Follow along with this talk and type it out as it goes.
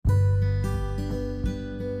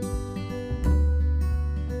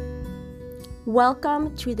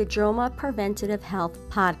Welcome to the JOMA Preventative Health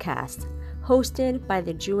Podcast, hosted by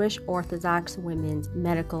the Jewish Orthodox Women's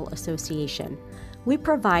Medical Association. We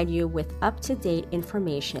provide you with up-to-date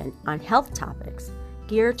information on health topics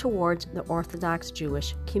geared towards the Orthodox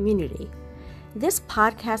Jewish community. This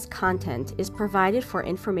podcast content is provided for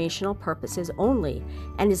informational purposes only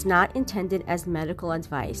and is not intended as medical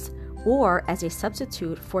advice or as a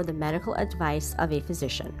substitute for the medical advice of a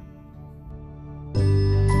physician.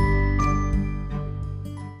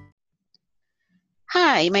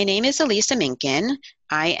 Hi, my name is Elisa Minkin.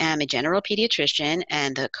 I am a general pediatrician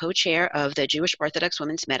and the co-chair of the Jewish Orthodox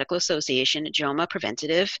Women's Medical Association JOMA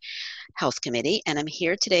Preventative Health Committee, and I'm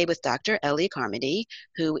here today with Dr. Ellie Carmody,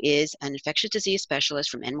 who is an infectious disease specialist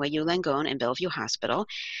from NYU Langone and Bellevue Hospital.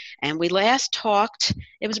 And we last talked,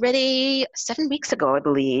 it was already 7 weeks ago, I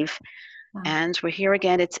believe, Wow. And we're here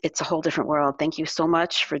again. It's a whole different world. Thank you so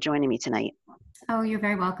much for joining me tonight. Oh, you're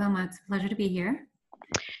very welcome. It's a pleasure to be here.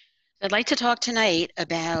 I'd like to talk tonight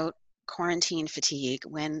about quarantine fatigue.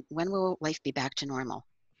 When will life be back to normal?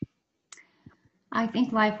 I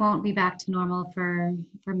think life won't be back to normal for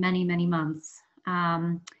many, many months.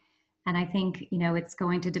 And I think, it's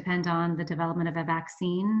going to depend on the development of a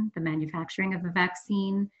vaccine, the manufacturing of a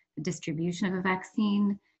vaccine, the distribution of a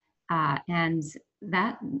vaccine, and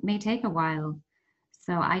that may take a while.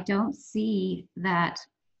 So I don't see that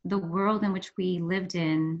the world in which we lived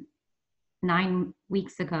in 9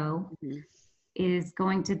 weeks ago is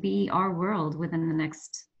going to be our world within the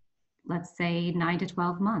next, let's say, 9 to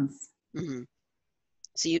 12 months. Mm-hmm.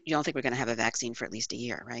 So you don't think we're going to have a vaccine for at least a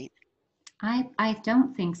year, right? I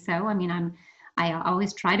don't think so. I mean, I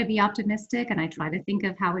always try to be optimistic and I try to think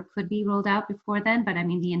of how it could be rolled out before then. But I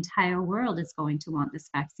mean, the entire world is going to want this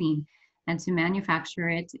vaccine, and to manufacture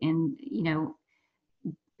it in,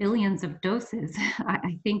 billions of doses.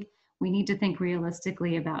 I think we need to think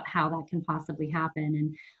realistically about how that can possibly happen.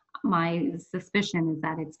 And my suspicion is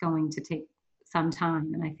that it's going to take some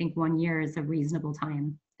time. And I think 1 year is a reasonable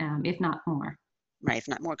time, if not more. Right, if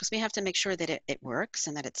not more, because we have to make sure that it works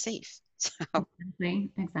and that it's safe. So.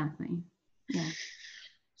 Exactly. Yeah.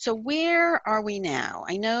 So where are we now?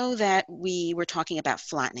 I know that we were talking about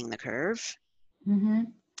flattening the curve. Mm-hmm.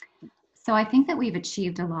 So I think that we've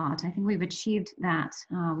achieved a lot. I think we've achieved that.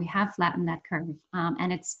 We have flattened that curve,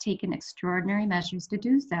 and it's taken extraordinary measures to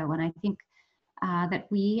do so. And I think that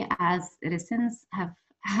we as citizens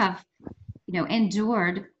have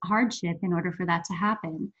endured hardship in order for that to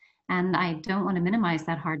happen. And I don't want to minimize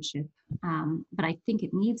that hardship, but I think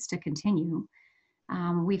it needs to continue.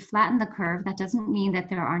 We've flattened the curve. That doesn't mean that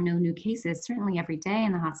there are no new cases. Certainly every day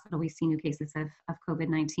in the hospital, we see new cases of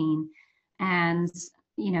COVID-19. And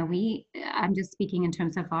I'm just speaking in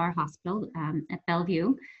terms of our hospital at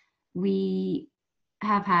Bellevue. We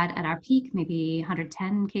have had at our peak maybe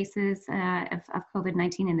 110 cases of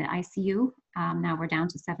COVID-19 in the ICU. Now we're down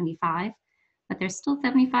to 75, but there's still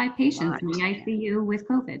 75 patients in the ICU with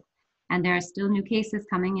COVID, and there are still new cases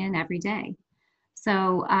coming in every day.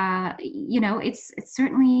 So it's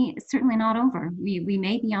certainly not over. We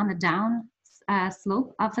may be on the down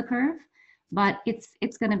slope of the curve, but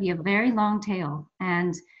it's going to be a very long tail.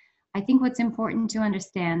 And I think what's important to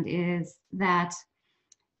understand is that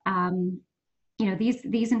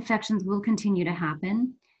these infections will continue to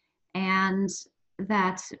happen, and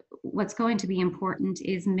that what's going to be important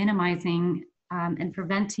is minimizing and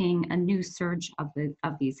preventing a new surge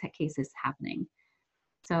of these cases happening.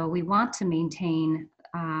 So we want to maintain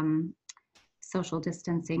social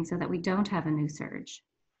distancing so that we don't have a new surge.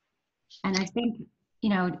 And I think,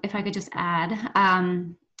 if I could just add,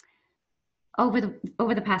 over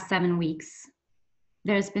the past 7 weeks,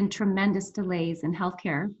 there's been tremendous delays in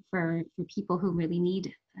healthcare for people who really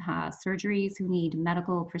need surgeries, who need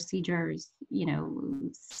medical procedures,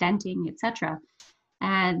 stenting, et cetera,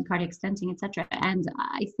 and cardiac stenting, et cetera. And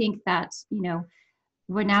I think that,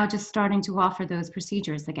 we're now just starting to offer those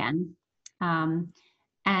procedures again.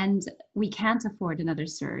 And we can't afford another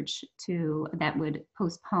surge that would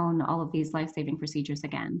postpone all of these life-saving procedures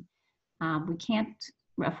again. We can't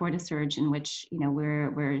afford a surge in which,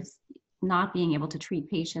 we're not being able to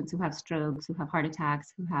treat patients who have strokes, who have heart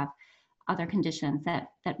attacks, who have other conditions that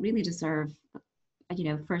really deserve,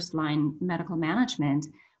 first-line medical management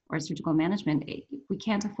or surgical management. We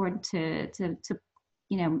can't afford to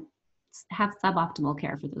have suboptimal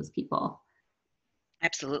care for those people.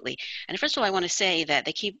 Absolutely. And first of all, I want to say that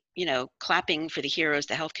they keep, clapping for the heroes,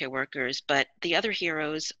 the healthcare workers, but the other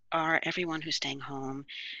heroes are everyone who's staying home,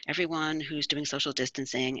 everyone who's doing social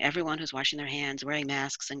distancing, everyone who's washing their hands, wearing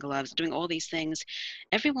masks and gloves, doing all these things.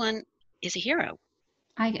 Everyone is a hero.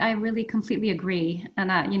 I really completely agree.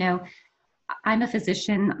 And, I'm a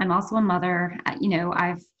physician. I'm also a mother.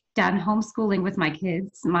 I've done homeschooling with my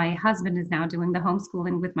kids. My husband is now doing the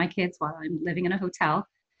homeschooling with my kids while I'm living in a hotel.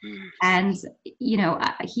 And,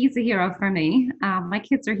 he's a hero for me. My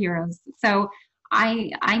kids are heroes. So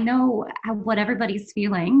I know what everybody's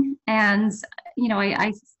feeling. And,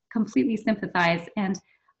 I completely sympathize and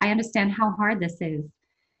I understand how hard this is.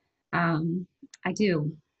 I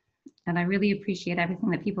do. And I really appreciate everything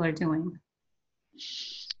that people are doing.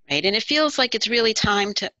 Right. And it feels like it's really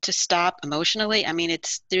time to stop emotionally. I mean,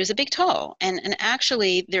 there's a big toll. And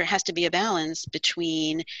actually there has to be a balance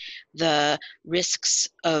between the risks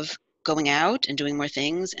of going out and doing more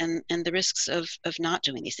things and the risks of not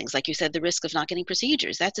doing these things. Like you said, the risk of not getting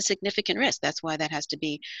procedures, that's a significant risk. That's why that has to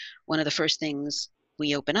be one of the first things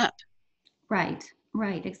we open up. Right,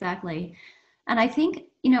 exactly. And I think,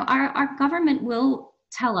 our government will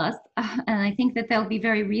tell us, and I think that they'll be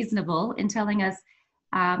very reasonable in telling us,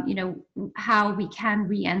 how we can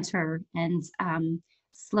re-enter and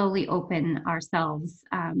slowly open ourselves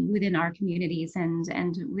within our communities and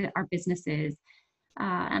with our businesses.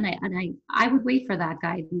 And I would wait for that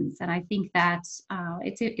guidance. And I think that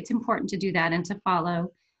it's important to do that and to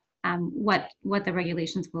follow what the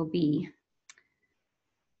regulations will be.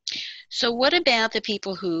 So what about the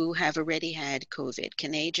people who have already had COVID?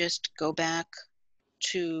 Can they just go back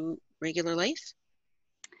to regular life?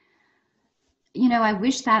 I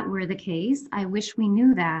wish that were the case. I wish we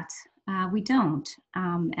knew that. We don't.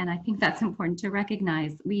 And I think that's important to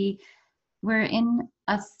recognize. We're in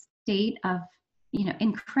a state of,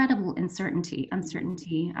 incredible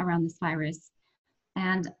uncertainty around this virus.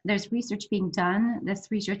 And there's research being done. This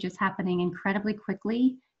research is happening incredibly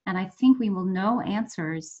quickly. And I think we will know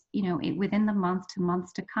answers, within the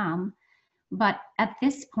months to come. But at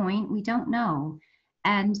this point, we don't know.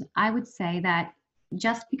 And I would say that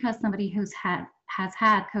just because somebody has had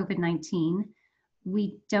COVID-19,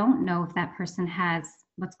 we don't know if that person has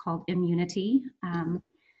what's called immunity.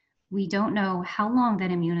 We don't know how long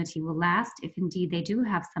that immunity will last, if indeed they do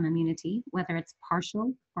have some immunity, whether it's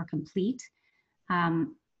partial or complete.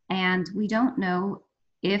 And we don't know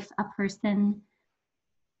if a person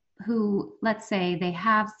who, let's say they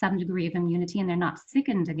have some degree of immunity and they're not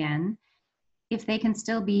sickened again, if they can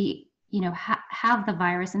still be, have the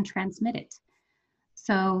virus and transmit it.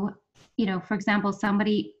 So, for example,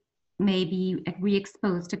 somebody may be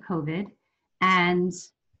re-exposed to COVID and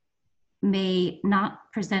may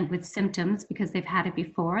not present with symptoms because they've had it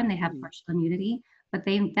before and they have partial immunity, but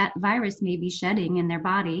that virus may be shedding in their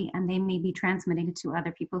body and they may be transmitting it to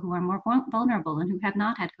other people who are more vulnerable and who have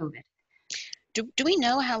not had COVID. Do we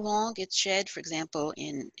know how long it's shed, for example,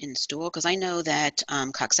 in stool? Because I know that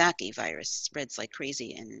Coxsackie virus spreads like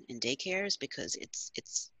crazy in daycares because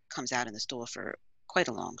it's comes out in the stool for quite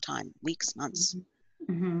a long time, weeks, months.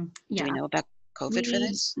 Mm-hmm. Yeah. Do we know about COVID for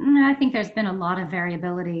this? I think there's been a lot of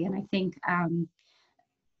variability, and I think I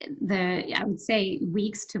would say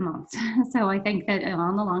weeks to months. So I think that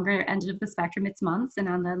on the longer end of the spectrum, it's months, and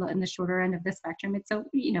in the shorter end of the spectrum, it's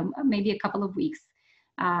maybe a couple of weeks.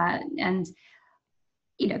 And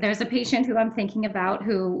there's a patient who I'm thinking about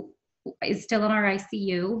who is still in our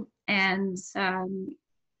ICU, and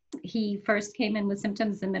he first came in with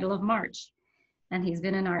symptoms in the middle of March. And he's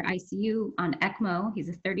been in our ICU on ECMO. He's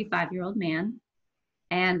a 35-year-old man.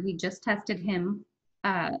 And we just tested him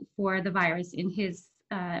for the virus in his,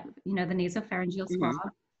 the nasopharyngeal swab. Mm-hmm.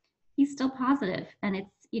 He's still positive, and it's,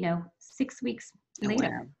 6 weeks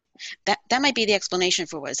later. Wow. That might be the explanation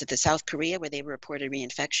for, was it the South Korea where they reported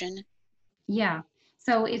reinfection? Yeah.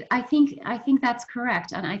 So I think that's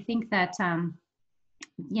correct. And I think that,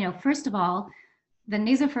 first of all, the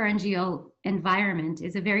nasopharyngeal environment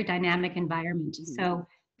is a very dynamic environment. Mm-hmm. So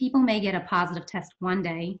people may get a positive test one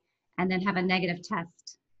day and then have a negative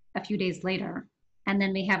test a few days later, and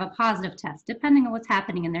then may have a positive test, depending on what's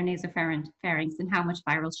happening in their nasopharynx and how much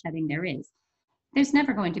viral shedding there is. There's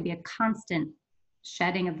never going to be a constant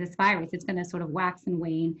shedding of this virus. It's going to sort of wax and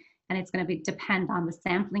wane, and it's going to depend on the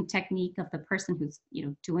sampling technique of the person who's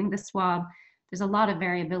doing the swab. There's a lot of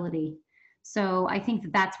variability. So I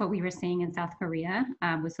think that's what we were seeing in South Korea,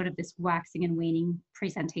 was sort of this waxing and waning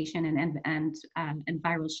presentation and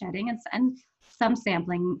viral shedding and some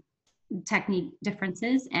sampling technique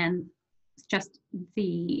differences, and just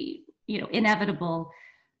the inevitable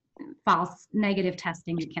false negative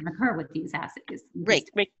testing that can occur with these assays. Right.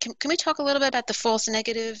 Can we talk a little bit about the false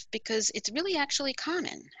negative, because it's really actually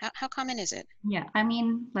common? How common is it? Yeah, I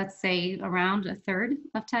mean, let's say around a third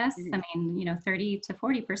of tests. Mm-hmm. I mean, 30 to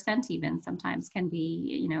 40% even sometimes can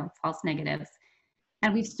be, false negatives.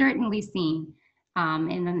 And we've certainly seen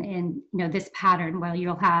in this pattern where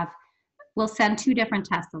you'll have we'll send 2 different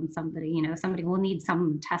tests on somebody. You know, somebody will need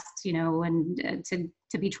some tests, you know, and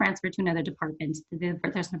to be transferred to another department. The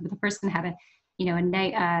person had a, you know,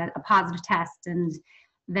 a positive test, and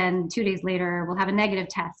then 2 days later we'll have a negative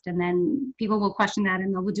test, and then people will question that,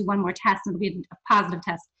 and we'll do one more test, and it'll be a positive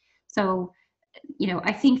test. So, you know,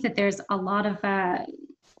 I think that there's a lot of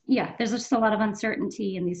there's just a lot of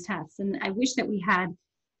uncertainty in these tests, and I wish that we had,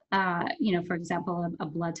 you know, for example, a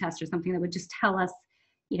blood test or something that would just tell us,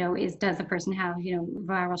 you know, does a person have, you know,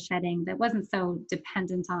 viral shedding, that wasn't so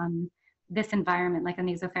dependent on this environment, like a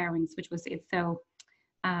nasopharynx, which was,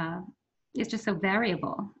 it's just so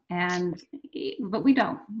variable. But we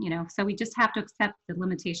don't, you know, so we just have to accept the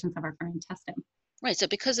limitations of our current testing. Right. So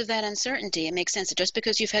because of that uncertainty, it makes sense that just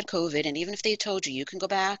because you've had COVID, and even if they told you can go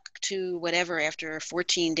back to whatever after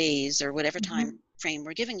 14 days or whatever time frame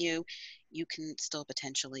we're giving you, you can still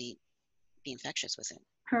potentially be infectious with it.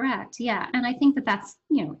 Correct. Yeah. And I think that that's,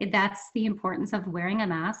 you know, that's the importance of wearing a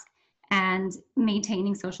mask and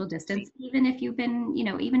maintaining social distance, even if you've been, you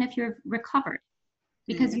know, even if you're recovered,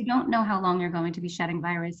 because you don't know how long you're going to be shedding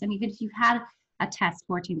virus. And even if you've had a test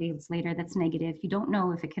 14 days later that's negative, you don't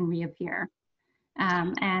know if it can reappear.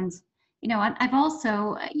 And, you know, I've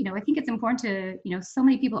also, you know, I think it's important to, you know, so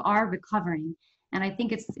many people are recovering, and I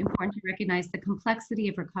think it's important to recognize the complexity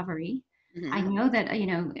of recovery. I know that, you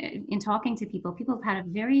know, in talking to people, people have had a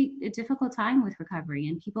very difficult time with recovery,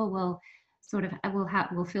 and people will sort of,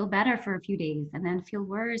 will feel better for a few days and then feel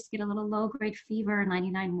worse, get a little low grade fever,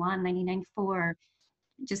 99.1, 99.4,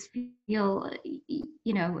 just feel,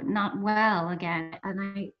 you know, not well again.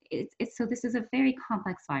 And so this is a very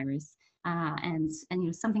complex virus, and you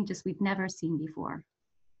know, something just we've never seen before.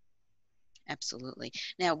 Absolutely.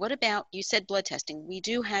 Now, what about, you said blood testing. We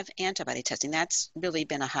do have antibody testing. That's really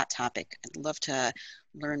been a hot topic. I'd love to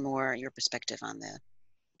learn more your perspective on the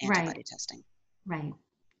antibody testing. Right.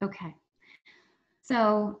 Okay.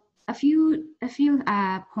 So a few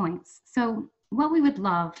points. So what we would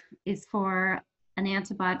love is for an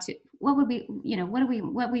antibody. What would we, you know, what do we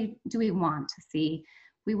want to see?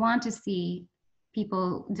 We want to see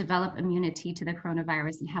people develop immunity to the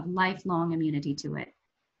coronavirus and have lifelong immunity to it.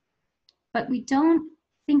 But we don't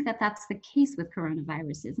think that that's the case with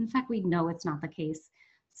coronaviruses. In fact, we know it's not the case.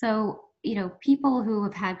 So, you know, people who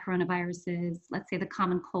have had coronaviruses, let's say the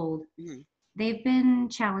common cold, they've been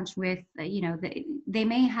challenged with, you know, they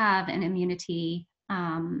may have an immunity,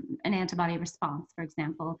 an antibody response, for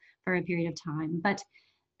example, for a period of time, but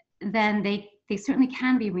then they certainly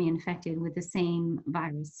can be reinfected with the same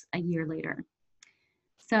virus a year later.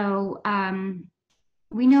 So,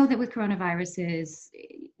 we know that with coronaviruses,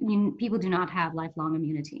 people do not have lifelong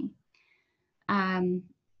immunity, that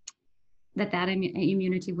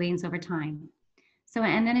immunity wanes over time. So,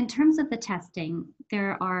 and then in terms of the testing,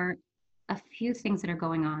 there are a few things that are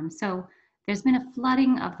going on. So there's been a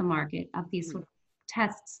flooding of the market of these sort of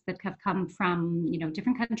tests that have come from, you know,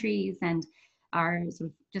 different countries and are sort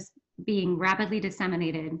of just being rapidly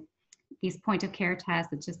disseminated. These point of care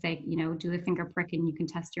tests that just say, you know, do a finger prick and you can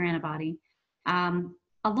test your antibody.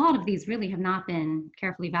 A lot of these really have not been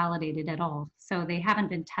carefully validated at all. So they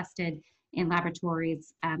haven't been tested in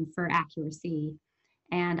laboratories for accuracy.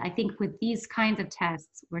 And I think with these kinds of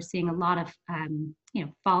tests, we're seeing a lot of, you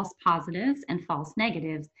know, false positives and false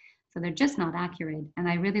negatives. So they're just not accurate. And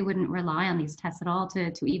I really wouldn't rely on these tests at all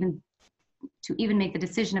to even make the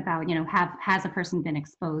decision about, you know, has a person been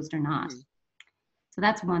exposed or not. So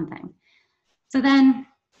that's one thing. So then,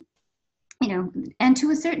 you know, and to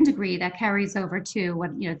a certain degree that carries over to what,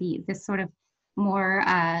 you know, this sort of more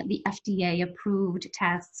the FDA approved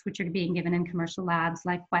tests, which are being given in commercial labs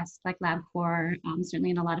like Quest, like LabCorp, certainly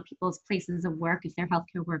in a lot of people's places of work if they're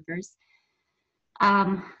healthcare workers.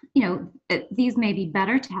 You know, these may be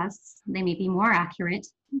better tests, they may be more accurate,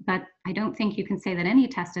 but I don't think you can say that any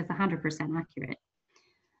test is 100% accurate.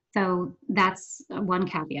 So that's one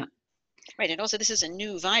caveat. Right, and also this is a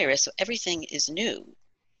new virus, so everything is new.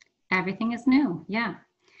 Everything is new, yeah.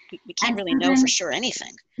 We can't really know for sure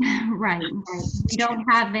anything. Right. We don't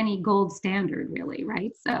have any gold standard really,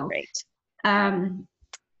 right? So,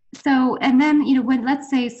 so, and then, you know, when, let's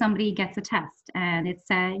say somebody gets a test and it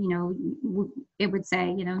said, you know, it would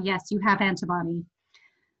say, you know, yes, you have antibody.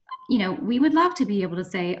 You know, we would love to be able to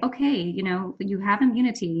say, okay, you know, you have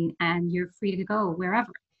immunity and you're free to go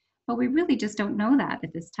wherever. But we really just don't know that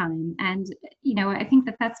at this time. And, you know, I think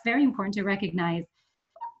that that's very important to recognize.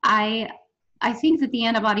 I think that the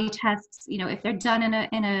antibody tests, you know, if they're done in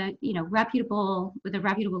a you know, with a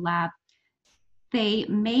reputable lab, they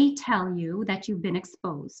may tell you that you've been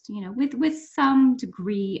exposed, you know, with some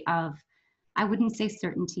degree of, I wouldn't say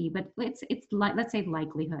certainty, but it's like, let's say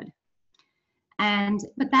likelihood.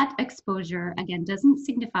 But that exposure, again, doesn't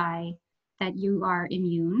signify that you are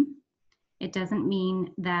immune. It doesn't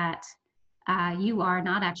mean that you are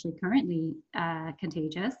not actually currently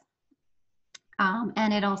contagious.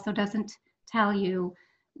 And it also doesn't tell you,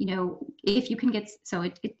 if you can get, so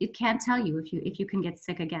it can't tell you if you can get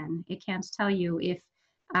sick again. It can't tell you if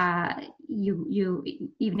you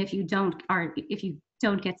even if you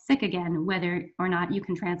don't get sick again, whether or not you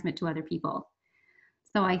can transmit to other people.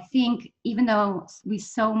 So I think even though we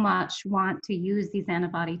so much want to use these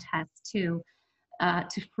antibody tests to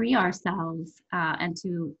free ourselves and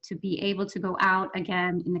to be able to go out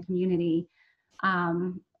again in the community,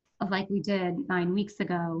 like we did 9 weeks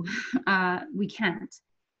ago, we can't.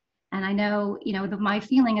 And I know, my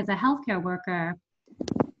feeling as a healthcare worker,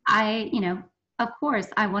 of course,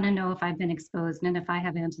 I want to know if I've been exposed and if I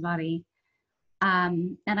have antibody.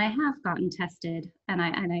 And I have gotten tested, and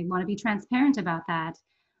I want to be transparent about that.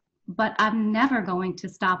 But I'm never going to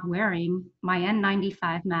stop wearing my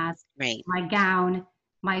N95 mask, Right. my gown,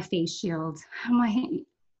 my face shield, my,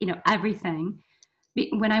 everything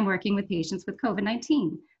when I'm working with patients with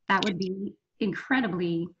COVID-19. That would be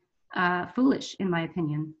incredibly foolish, in my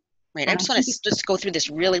opinion. Right. I just want to just go through this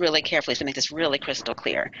really, really carefully to make this really crystal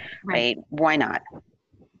clear. Right. Why not?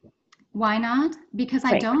 Why not? Because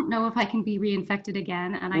I Right. don't know if I can be reinfected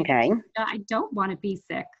again, and I don't want to be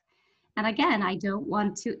sick. And again, I don't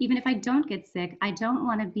want to, even if I don't get sick, I don't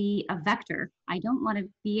want to be a vector. I don't want to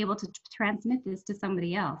be able to transmit this to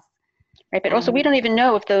somebody else. Right. But also, we don't even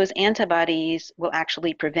know if those antibodies will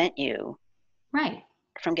actually prevent you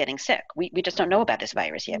from getting sick. We just don't know about this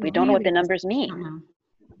virus yet. We don't know what the numbers mean.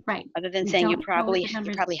 Right. Other than saying you probably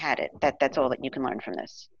had it. That's all that you can learn from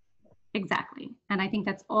this. Exactly. And I think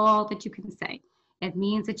that's all that you can say. It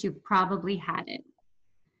means that you probably had it.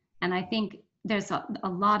 And I think there's a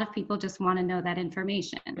lot of people just want to know that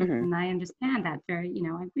information. Mm-hmm. And I understand that I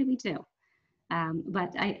really do.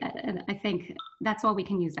 But I think that's all we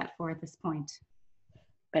can use that for at this point.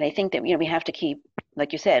 But I think that, we have to keep,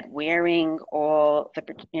 like you said, wearing all the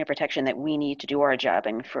protection that we need to do our job.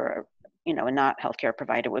 And for, a not healthcare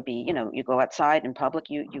provider would be, you go outside in public,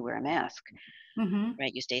 you wear a mask. Mm-hmm.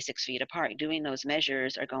 Right? You stay 6 feet apart. Doing those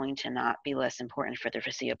measures are going to not be less important for the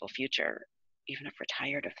foreseeable future, even if we're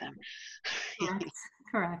tired of them.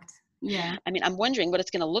 Correct. Yeah. I mean, I'm wondering what it's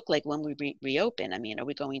going to look like when we reopen. I mean, are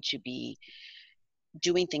we going to be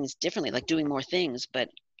doing things differently, like doing more things? But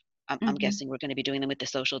I'm guessing we're going to be doing them with the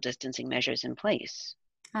social distancing measures in place.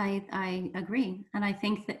 I agree. And I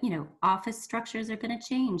think that, office structures are going to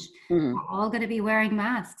change. Mm-hmm. We're all going to be wearing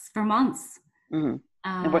masks for months. Mm-hmm.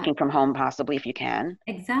 And working from home, possibly, if you can.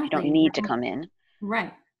 Exactly. You don't need to come in.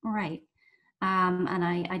 Right. And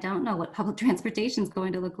I don't know what public transportation is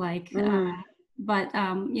going to look like. But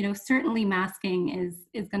certainly masking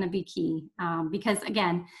is going to be key. Because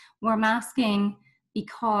again, we're masking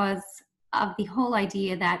because of the whole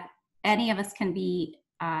idea that any of us can be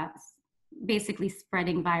basically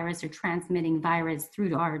spreading virus or transmitting virus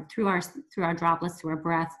through our droplets, through our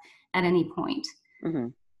breath at any point. Mm-hmm.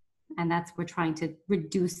 And we're trying to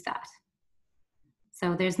reduce that.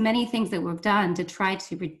 So there's many things that we've done to try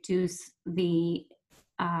to reduce the,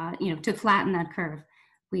 to flatten that curve.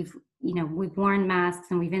 We've worn masks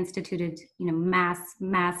and we've instituted,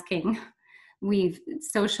 masking. We've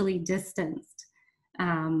socially distanced.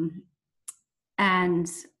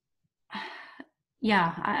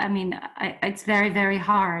 It's very, very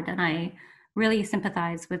hard. And I really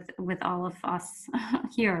sympathize with all of us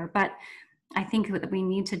here, but I think that we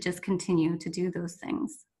need to just continue to do those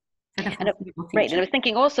things. Right. And I was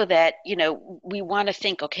thinking also that, we want to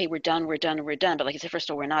think, okay, we're done. But like I said, first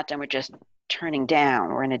of all, we're not done. We're just turning down.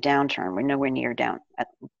 We're in a downturn. We're nowhere near down at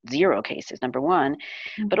 0 cases, number one.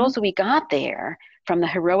 Mm-hmm. But also we got there from the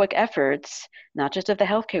heroic efforts, not just of the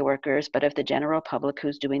healthcare workers, but of the general public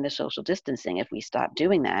who's doing the social distancing. If we stop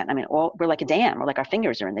doing that, I mean, we're like a dam. We're like our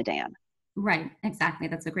fingers are in the dam. Right. Exactly.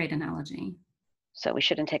 That's a great analogy. So we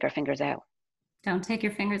shouldn't take our fingers out. Don't take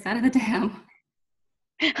your fingers out of the dam.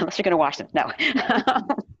 Unless you're going to wash them. No.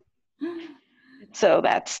 So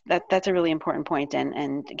that's a really important point.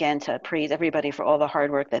 And again, to praise everybody for all the hard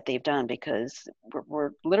work that they've done, because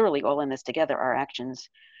we're literally all in this together. Our actions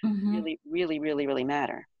really, really, really, really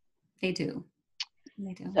matter. They do.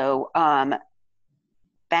 So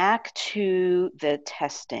back to the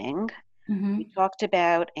testing. Mm-hmm. We talked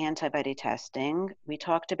about antibody testing. We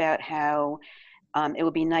talked about how it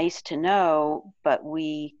would be nice to know, but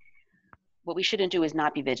what we shouldn't do is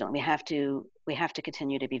not be vigilant. We have to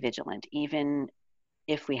continue to be vigilant, even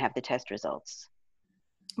if we have the test results.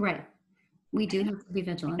 Right. We do have to be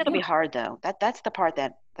vigilant. It'll be Yeah. hard though. That's the part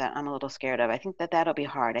that I'm a little scared of. I think that'll be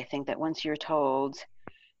hard. I think that once you're told,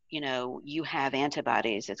 you have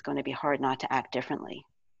antibodies, it's going to be hard not to act differently.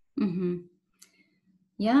 Mm-hmm.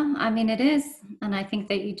 Yeah, I mean, it is. And I think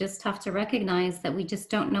that you just have to recognize that we just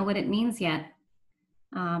don't know what it means yet.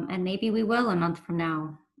 And maybe we will a month from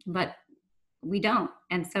now, but we don't.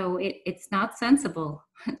 And so it's not sensible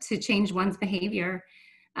to change one's behavior,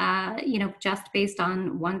 just based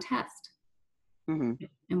on one test, Mm-hmm.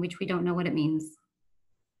 in which we don't know what it means.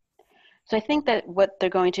 So I think that what they're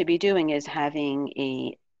going to be doing is having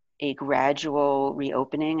a gradual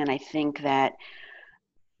reopening. And I think that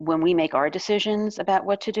when we make our decisions about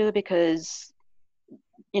what to do, because,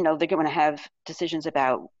 they're going to have decisions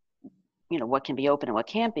about, what can be open and what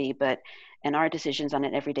can't be, but in our decisions on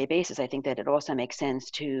an everyday basis, I think that it also makes sense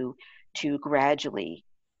to gradually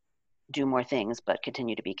do more things, but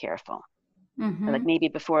continue to be careful. Mm-hmm. Like maybe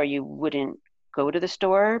before you wouldn't go to the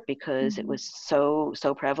store because it was so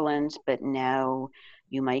prevalent, but now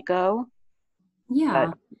you might go.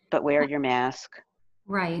 Yeah. But wear your mask.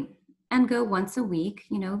 Right. And go once a week,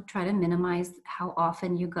 try to minimize how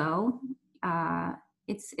often you go.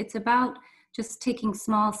 It's about just taking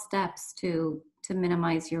small steps to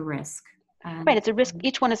minimize your risk. Right. It's a risk.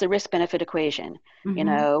 Each one is a risk benefit equation.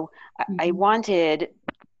 Mm-hmm. I wanted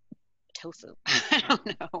tofu. I don't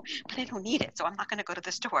know, but I don't need it. So I'm not going to go to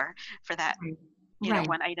the store for that, Right.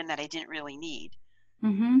 One item that I didn't really need.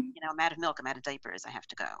 Mm-hmm. I'm out of milk, I'm out of diapers, I have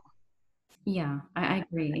to go. Yeah, I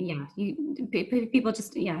agree. Yeah, people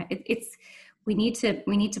just, we need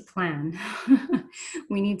to plan.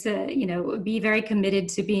 We need to, be very committed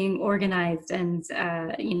to being organized and,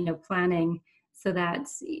 planning so that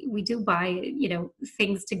we do buy,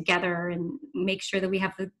 things together and make sure that we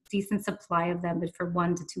have a decent supply of them, but for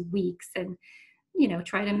 1 to 2 weeks, and,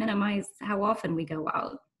 try to minimize how often we go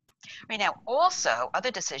out. Right. Now, also,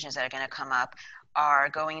 other decisions that are going to come up are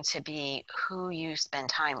going to be who you spend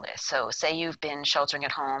time with. So say you've been sheltering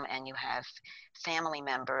at home and you have family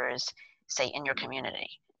members, say, in your community,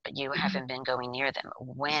 but you haven't been going near them.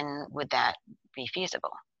 When would that be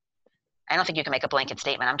feasible? I don't think you can make a blanket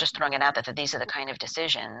statement. I'm just throwing it out that these are the kind of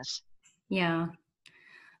decisions. Yeah.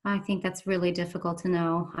 I think that's really difficult to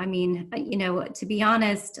know. I mean, to be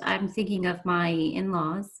honest, I'm thinking of my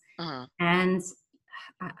in-laws, Mm-hmm. and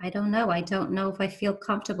I don't know. I don't know if I feel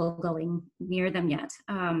comfortable going near them yet,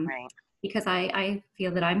 Right. because I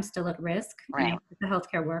feel that I'm still at risk, Right. as a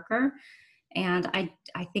healthcare worker, and I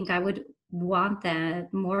think I would want the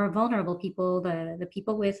more vulnerable people, the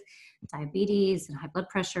people with diabetes and high blood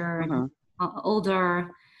pressure, Mm-hmm. and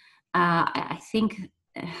older. I think,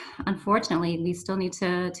 unfortunately, we still need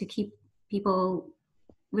to keep people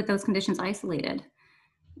with those conditions isolated.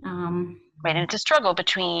 Right, and it's a struggle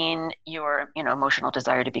between your, emotional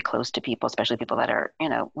desire to be close to people, especially people that are,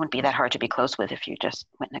 wouldn't be that hard to be close with if you just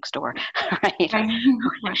went next door, right?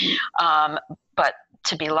 Right. But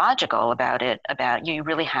to be logical about it, you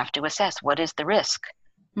really have to assess what is the risk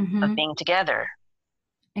of being together.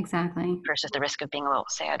 Exactly. Versus the risk of being a little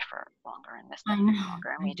sad for longer and missing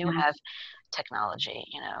longer. And we do have technology,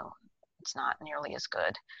 it's not nearly as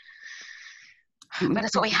good. But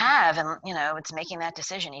it's what we have, and it's making that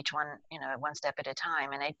decision, each one, one step at a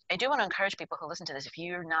time. And I do want to encourage people who listen to this, if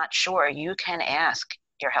you're not sure, you can ask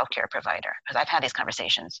your healthcare provider, because I've had these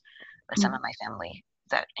conversations with some of my family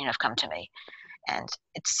that have come to me, and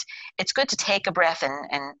it's good to take a breath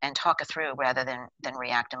and talk it through rather than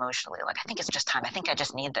react emotionally. Like, I think it's just time. I think I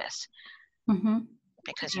just need this,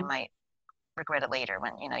 because you might regret it later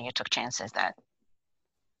when you took chances that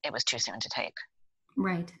it was too soon to take.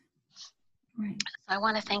 Right. Right. I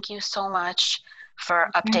want to thank you so much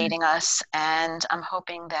for updating us, and I'm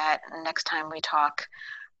hoping that next time we talk,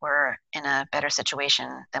 we're in a better situation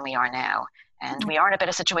than we are now, and we are in a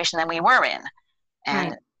better situation than we were in.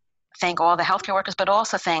 And thank all the healthcare workers, but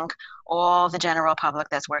also thank all the general public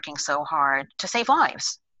that's working so hard to save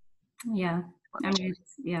lives. Yeah. I mean,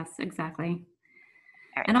 yes, exactly.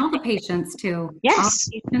 Right. And all the patients too. Yes. All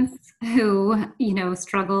the patients who,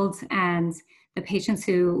 struggled, and the patients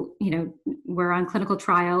who, were on clinical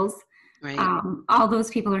trials. Right. All those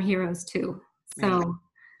people are heroes too. So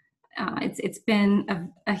it's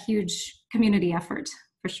been a huge community effort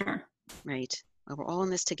for sure. Right. Well, we're all in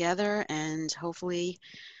this together, and hopefully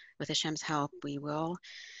with Hashem's help, we will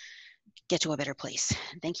get to a better place.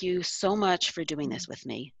 Thank you so much for doing this with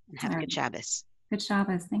me, and have a good Shabbos. Good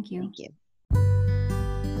Shabbos. Thank you. Thank you.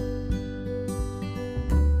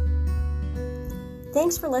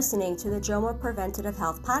 Thanks for listening to the JOMA Preventative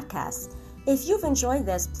Health Podcast. If you've enjoyed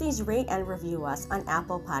this, please rate and review us on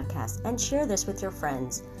Apple Podcasts and share this with your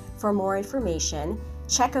friends. For more information,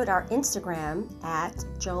 Check out our Instagram at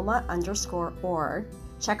joma_org.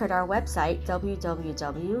 Check out our website,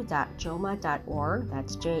 www.joma.org,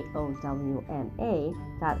 that's JOWMA.org,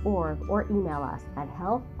 or email us at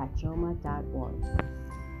health@joma.org.